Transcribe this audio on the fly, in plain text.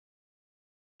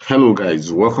Hello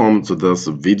guys, welcome to this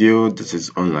video. This is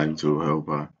Online to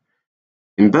Helper.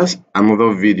 In this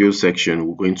another video section,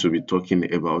 we're going to be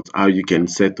talking about how you can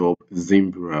set up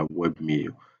Zimbra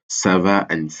Webmail server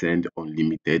and send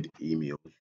unlimited emails.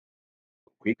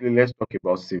 Quickly, let's talk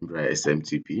about Zimbra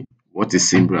SMTP. What is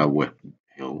Zimbra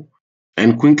Webmail?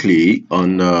 And quickly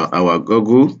on our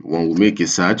Google, when we make a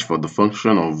search for the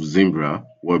function of Zimbra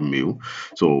Webmail,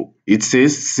 so it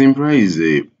says Zimbra is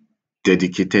a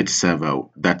dedicated server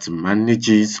that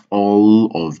manages all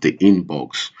of the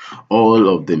inbox, all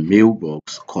of the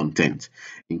mailbox content,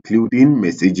 including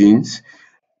messaging,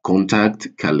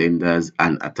 contact, calendars,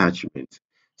 and attachments.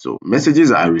 So messages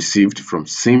are received from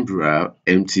Zimbra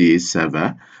MTA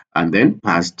server and then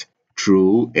passed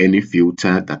through any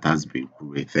filter that has been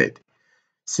created.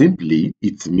 Simply,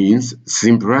 it means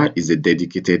Zimbra is a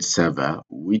dedicated server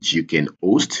which you can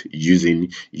host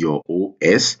using your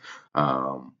OS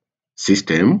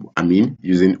system,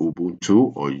 using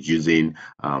Ubuntu or using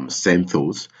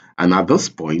CentOS. And at this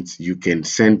point, you can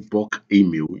send bulk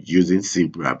email using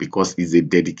Zimbra because it's a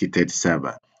dedicated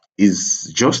server.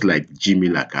 It's just like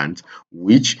Gmail account,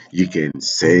 which you can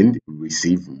send,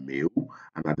 receive mail,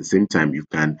 and at the same time, you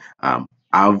can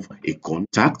have a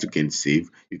contact you can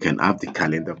save, you can have the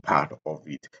calendar part of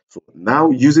it. So now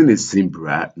using a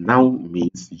Zimbra now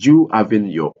means you having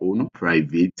your own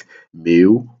private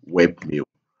mail, webmail,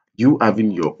 you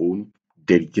having your own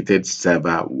dedicated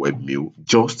server webmail,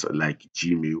 just like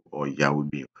Gmail or Yahoo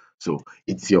Mail. So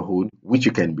it's your own, which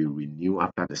you can be renewed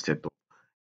after the setup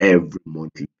every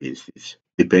monthly basis,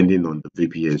 depending on the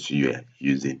VPS you are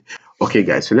using. Okay,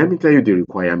 guys, so let me tell you the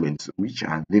requirements which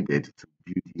are needed to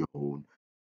build your own.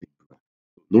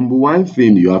 Number one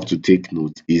thing you have to take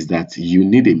note is that you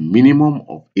need a minimum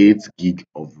of 8 gig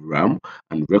of RAM,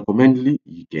 and recommendedly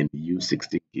you can use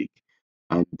 16 gig.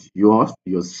 And your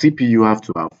CPU have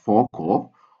to have 4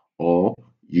 core, or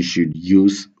you should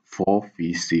use 4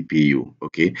 vCPU,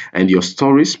 okay? And your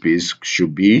storage space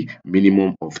should be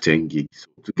minimum of 10 gig. So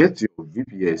to get your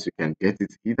VPS, you can get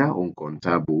it either on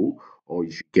Contabo or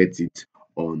you should get it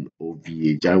on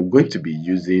OVH. I'm going to be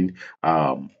using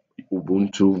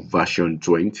Ubuntu version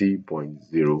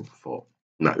 20.04.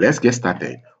 Now let's get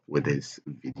started with this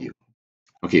video.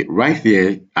 Okay, right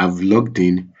here I've logged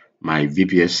in my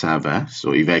VPS server.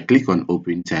 So if I click on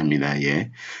open terminal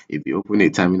here, if you open a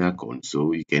terminal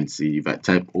console, you can see if I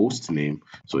type host name,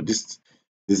 so this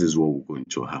is what we're going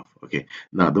to have. Okay,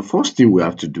 now the first thing we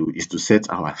have to do is to set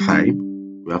our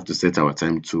time. We have to set our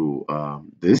time to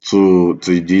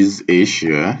this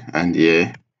Asia, and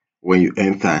here when you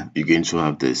enter you're going to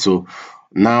have this. So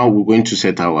now we're going to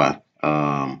set our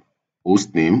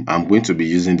host name. I'm going to be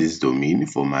using this domain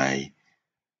for my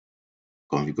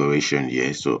configuration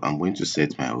here, so I'm going to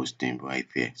set my host name right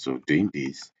there. So doing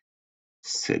this,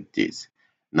 set this.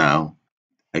 Now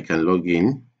I can log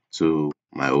in to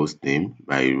my host name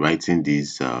by writing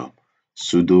this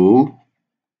sudo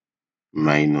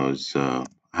minus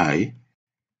I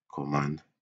command.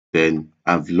 Then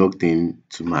I've logged in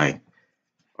to my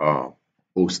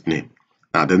host name.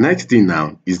 Now the next thing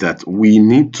now is that we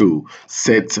need to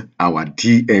set our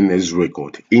DNS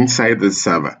record inside the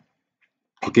server.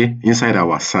 Okay, inside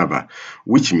our server,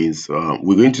 which means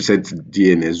we're going to set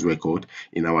DNS record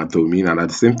in our domain, and at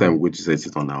the same time we're going to set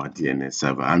it on our DNS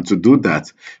server. And to do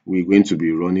that, we're going to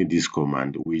be running this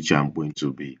command, which I'm going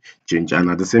to be changing. And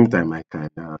at the same time, I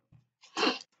can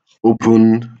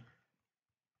open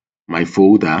my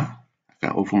folder. I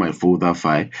can open my folder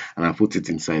file and I put it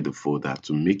inside the folder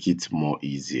to make it more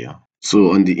easier.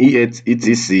 So on the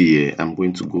etc here, I'm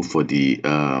going to go for the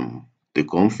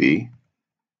config.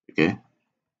 Okay,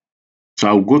 so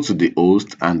I'll go to the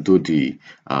host and do the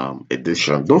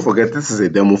edition. Don't forget, this is a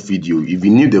demo video. If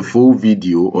you need the full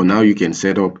video on how you can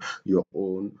set up your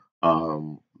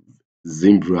own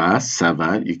Zimbra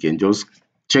server, you can just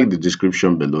check the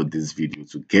description below this video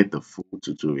to get the full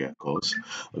tutorial course.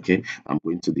 Okay, I'm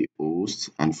going to the host,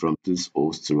 and from this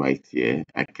host right here,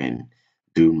 I can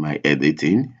do my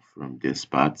editing from this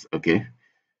part. Okay,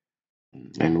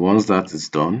 and once that is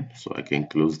done, so I can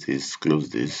close this.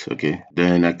 Okay,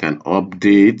 then I can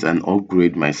update and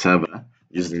upgrade my server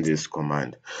using this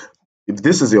command. If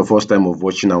this is your first time of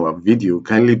watching our video,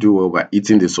 kindly do well by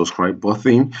hitting the subscribe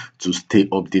button to stay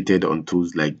updated on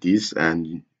tools like this,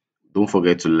 and don't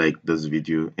forget to like this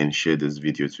video and share this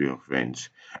video to your friends.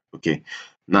 Okay,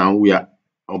 now we are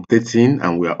updating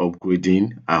and we are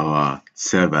upgrading our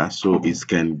server so it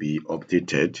can be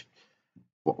updated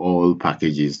for all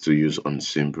packages to use on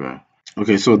Zimbra.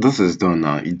 Okay, so this is done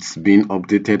now. It's been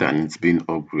updated and it's been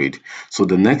upgraded. So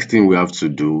the next thing we have to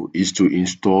do is to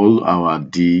install our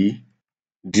DNS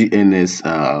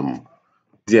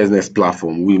DNS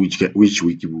platform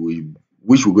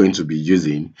which we're going to be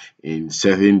using in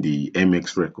setting the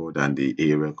MX record and the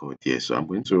A record here. So I'm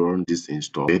going to run this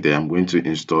install. Okay, then I'm going to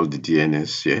install the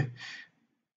DNS here.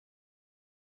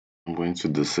 I'm going to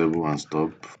disable and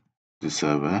stop the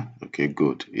server. Okay,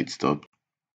 good. It stopped.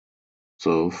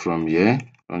 So from here,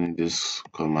 running this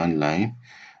command line,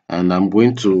 and I'm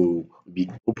going to be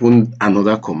open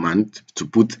another command to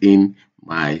put in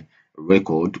my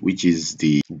record, which is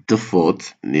the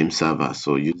default name server.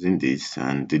 So using this,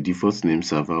 and the default name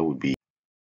server will be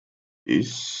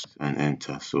this, and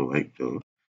enter. So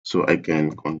I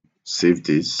can save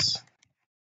this,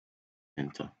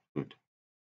 enter. Good.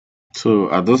 So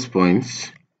at this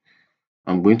point,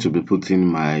 I'm going to be putting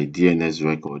my DNS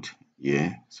record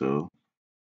here. So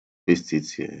paste it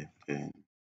here, then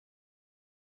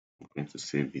I'm going to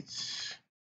save it.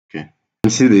 Okay. You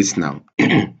can see this now.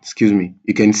 Excuse me.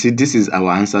 You can see this is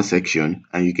our answer section,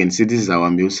 and you can see this is our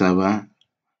mail server.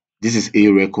 This is a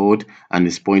record, and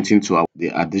it's pointing to the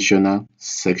additional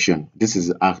section. This is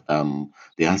the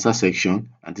answer section,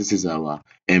 and this is our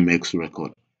MX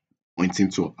record pointing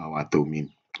to our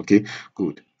domain. Okay,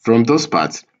 good. From those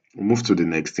parts, we move to the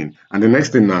next thing. And the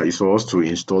next thing now is for us to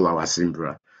install our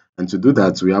Zimbra. And to do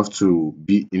that, we have to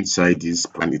be inside this,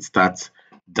 and it starts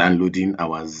downloading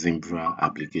our Zimbra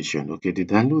application. Okay, the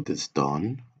download is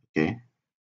done. Okay,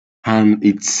 and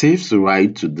it saves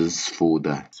right to this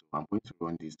folder. So I'm going to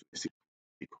run this to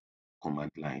the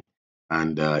command line,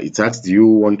 and it asks, do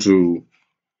you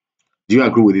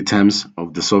agree with the terms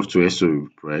of the software? So you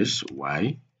press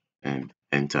Y and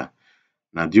enter.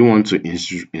 Now, do you want to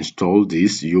install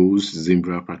this? Use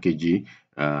Zimbra packaging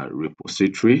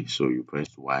repository. So you press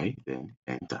Y, then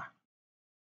enter.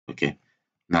 Okay.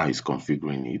 Now it's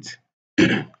configuring it.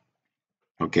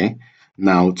 Okay.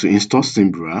 Now to install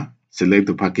Zimbra, select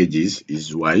the packages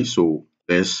is Y. So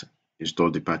let's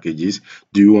install the packages.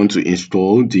 Do you want to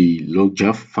install the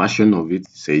larger version of it?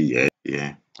 Say yeah,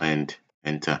 yeah, and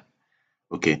enter.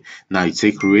 Okay. Now it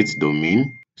say create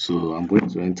domain. So I'm going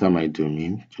to enter my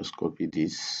domain. Just copy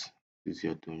this. This is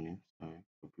your domain. Sorry,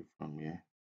 copy from here.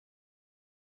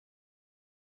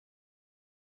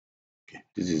 Okay,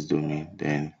 this is domain.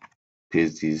 Then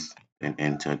paste this and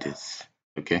enter this.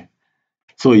 Okay.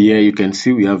 So here you can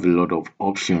see we have a lot of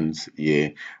options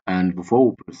here. And before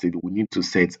we proceed, we need to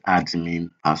set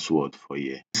admin password for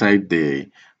here. Inside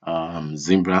the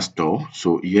Zimbra store.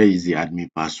 So here is the admin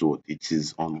password. It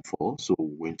is on 4. So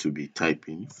we're going to be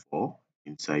typing 4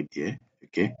 inside here.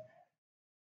 Okay.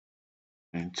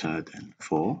 Enter then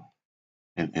 4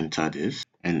 and enter this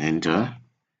and enter,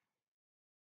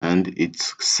 and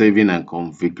it's saving and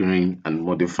configuring and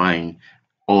modifying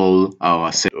all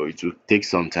our settings. So it will take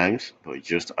some time, but you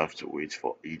just have to wait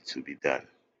for it to be done.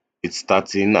 It's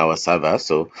starting our server,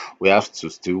 so we have to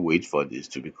still wait for this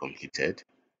to be completed.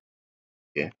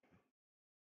 Yeah.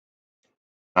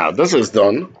 Now this is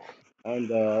done. And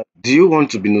do you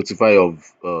want to be notified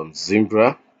of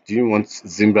Zimbra? Do you want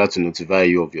Zimbra to notify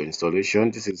you of your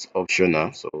installation? This is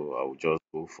optional, so I will just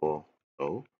go for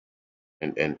no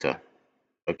and enter.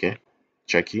 Okay,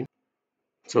 checking.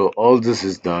 So all this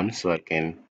is done, so I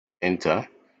can enter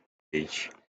HTTPS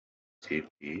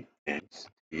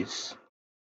this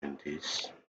and this,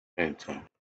 enter.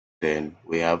 Then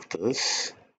we have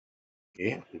this.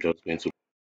 Okay, I'm just going to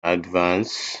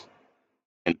advance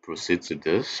and proceed to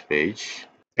this page.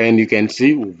 And you can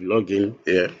see we've logged in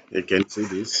here. You can see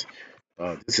this.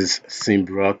 This is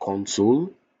Zimbra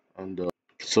console, and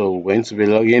so we're going to be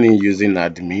logging in using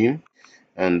admin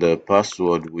and the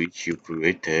password which you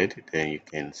created. Then you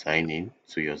can sign in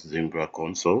to your Zimbra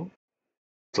console.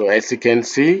 So as you can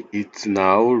see, it's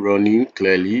now running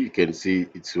clearly. You can see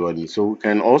it's running. So we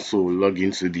can also log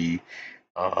into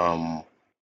um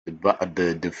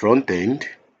the front end,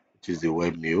 which is the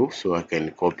webmail. So I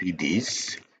can copy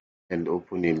this and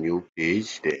open a new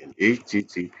page. Then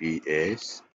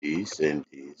HTTPS this and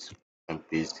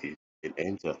paste it and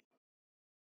enter.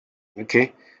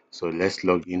 Okay. So let's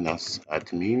log in as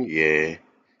admin. Yeah.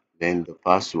 Then the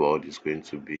password is going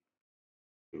to be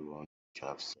the one which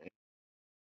I've set.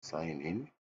 Sign in.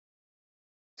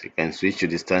 So you can switch to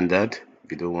the standard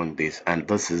if you don't want this. And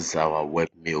this is our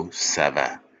webmail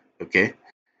server. Okay.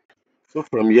 So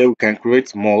from here we can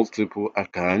create multiple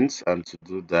accounts, and to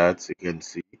do that you can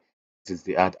see this is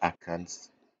the add accounts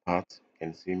part. You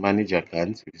can see manage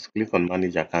accounts. If you click on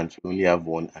manage accounts, we only have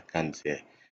one account here.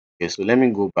 Okay, so let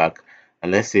me go back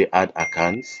and let's say add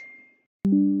accounts.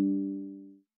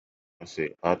 Let's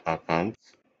say add accounts.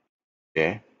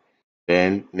 Okay.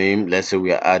 Then name, let's say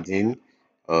we are adding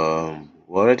we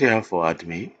already have for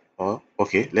admin. Or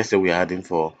okay, let's say we are adding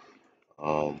for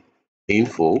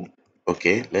info.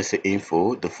 Okay, let's say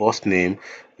info. The first name,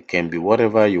 it can be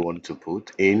whatever you want to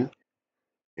put in.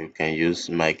 You can use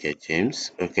Michael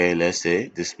James. Okay, let's say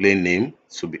display name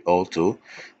should be auto.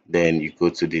 Then you go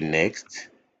to the next.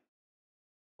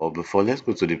 Or before, let's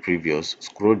go to the previous.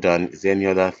 Scroll down. Is there any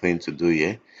other thing to do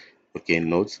here? Okay,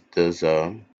 note there's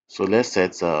so let's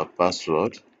set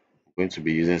password. I'm going to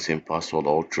be using same password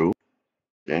all through.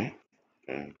 Okay,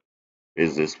 and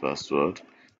is this password?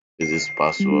 Is this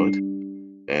password?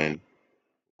 And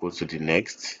go to the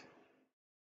next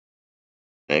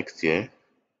here.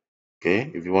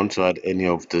 Okay, if you want to add any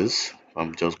of this,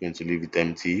 I'm just going to leave it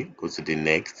empty. Go to the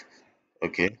next.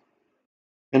 Okay,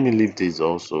 let me leave this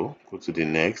also. Go to the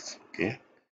next. Okay,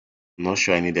 I'm not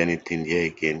sure I need anything here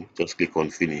again. Just click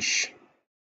on finish.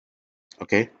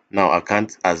 Okay, now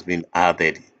account has been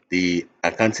added. The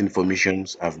account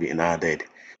informations have been added.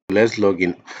 Let's log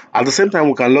in. At the same time,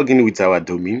 we can log in with our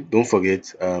domain. Don't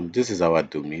forget, this is our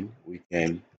domain. We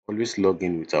can always log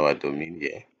in with our domain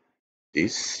here.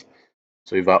 This.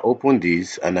 So if I open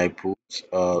this and I put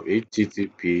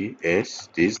HTTPS,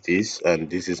 this, and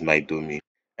this is my domain,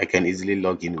 I can easily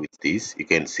log in with this. You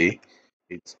can see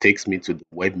it takes me to the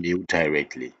webmail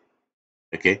directly.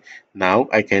 Okay, now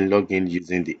I can log in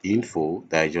using the info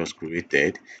that I just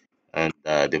created and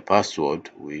the password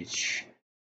which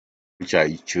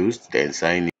I choose, then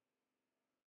sign in.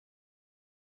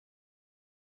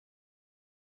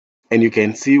 And you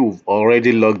can see we've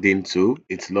already logged into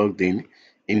it's logged in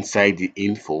inside the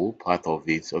info part of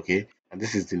it. Okay, and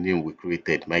this is the name we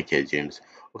created, Michael James.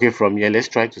 Okay, from here let's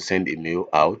try to send email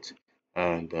out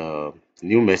and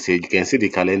new message. You can see the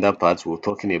calendar part we're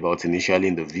talking about initially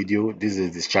in the video. This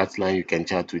is the chat line. You can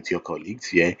chat with your colleagues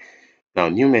here. Now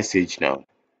new message. Now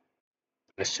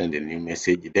let's send a new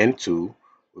message. Then to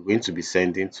we're going to be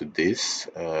sending to this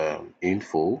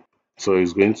info. So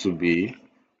it's going to be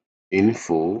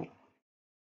info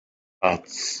at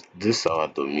this our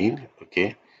domain.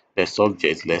 Okay, the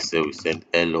subject, let's say we send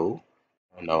hello,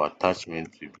 and our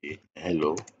attachment will be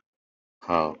hello,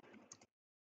 how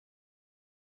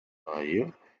are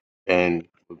you? And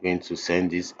we're going to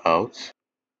send this out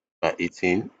by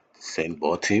hitting the send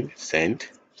button. Send.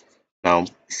 Now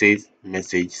it says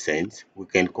message sent. We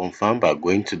can confirm by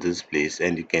going to this place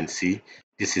and you can see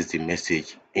this is the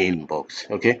message inbox.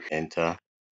 Okay, enter,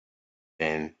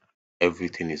 then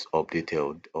everything is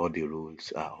updated. All the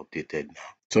rules are updated now.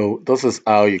 So this is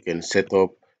how you can set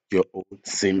up your own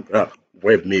Zimbra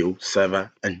webmail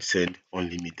server and send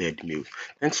unlimited mails.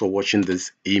 Thanks for watching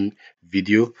this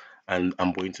video, and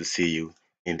I'm going to see you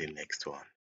in the next one.